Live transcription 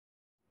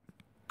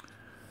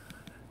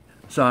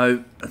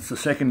So it's the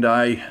second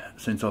day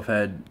since I've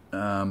had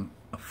a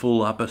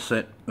full upper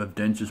set of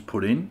dentures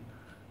put in.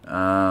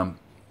 I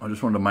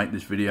just wanted to make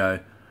this video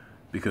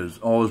because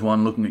I was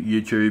one looking at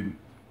YouTube,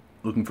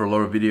 looking for a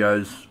lot of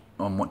videos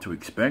on what to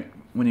expect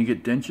when you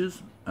get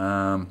dentures.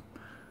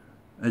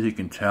 As you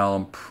can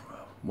tell,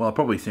 I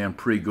probably sound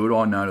pretty good.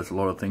 I notice a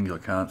lot of things I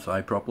can't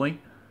say properly.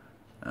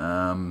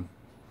 Not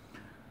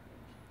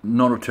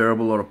a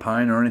terrible lot of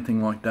pain or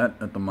anything like that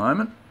at the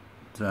moment.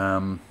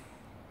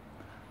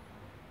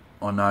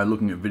 I know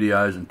looking at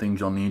videos and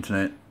things on the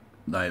internet,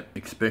 they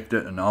expect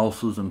it, and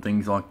ulcers and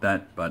things like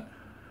that, but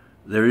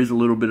there is a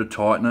little bit of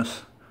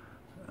tightness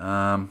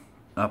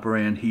up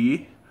around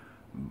here.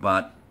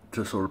 But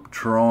to sort of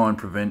try and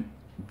prevent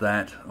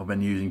that, I've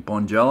been using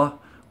Bonjela,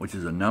 which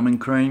is a numbing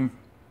cream,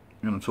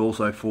 and it's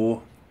also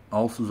for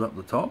ulcers up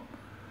the top,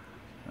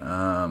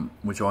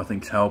 which I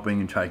think is helping,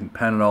 and taking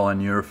Panadol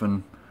and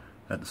Nurofen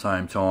at the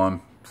same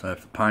time, so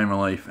for pain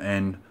relief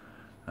and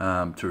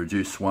to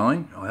reduce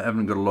swelling. I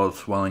haven't got a lot of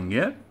swelling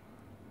yet,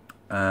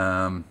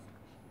 a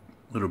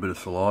little bit of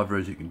saliva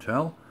as you can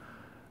tell,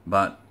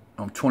 but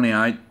I'm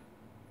 28.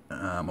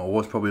 I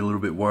was probably a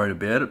little bit worried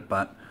about it,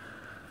 but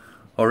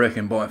I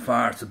reckon by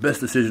far it's the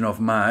best decision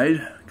I've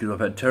made, because I've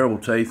had terrible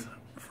teeth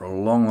for a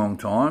long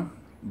time,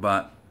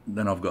 but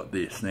then I've got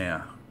this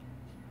now,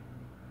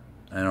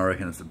 and I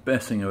reckon it's the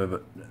best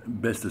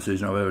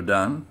decision I've ever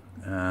done.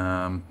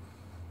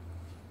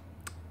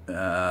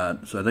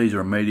 So these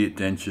are immediate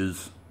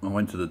dentures. I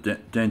went to the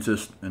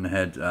dentist and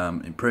had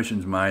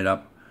impressions made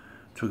up.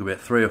 Took about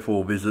 3 or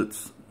 4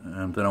 visits.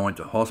 Then I went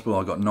to hospital.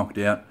 I got knocked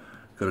out.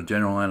 Got a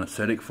general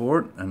anaesthetic for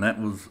it, and that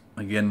was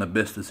again the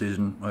best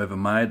decision I ever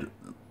made.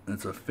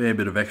 It's a fair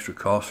bit of extra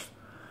cost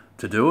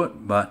to do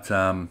it, but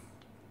I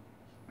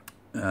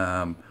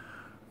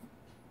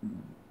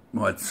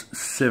had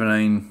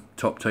 17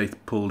 top teeth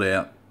pulled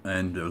out,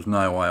 and there was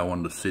no way I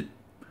wanted to sit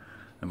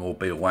and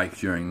be awake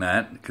during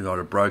that, because I had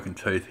a broken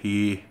tooth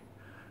here,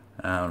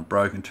 a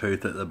broken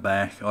tooth at the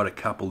back. I had a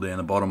couple down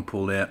the bottom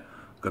pulled out.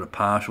 Got a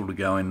partial to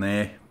go in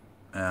there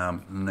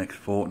in the next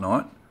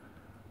fortnight.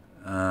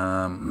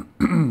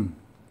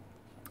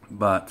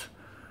 But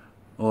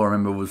all I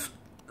remember was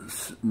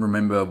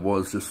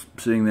just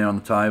sitting there on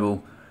the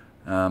table.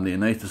 The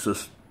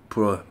anaesthetist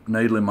put a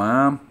needle in my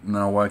arm, and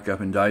then I woke up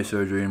in day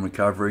surgery and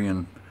recovery,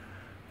 and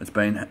it's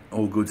been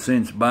all good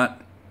since. But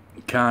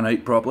can't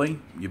eat properly.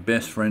 Your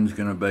best friend's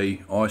going to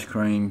be ice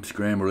cream,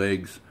 scrambled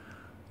eggs,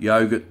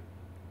 yogurt.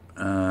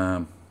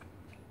 I'd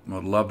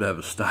love to have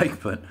a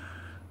steak, but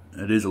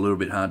it is a little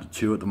bit hard to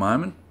chew at the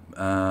moment.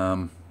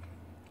 Yeah,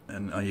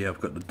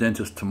 I've got the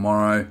dentist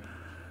tomorrow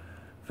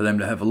for them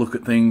to have a look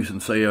at things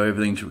and see how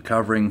everything's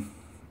recovering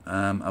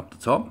up the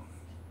top.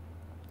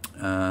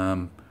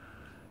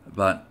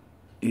 But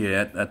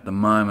yeah, at the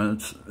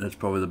moment, that's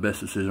probably the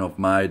best decision I've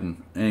made.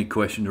 And any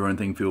questions or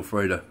anything, feel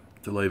free to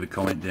leave a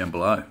comment down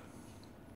below.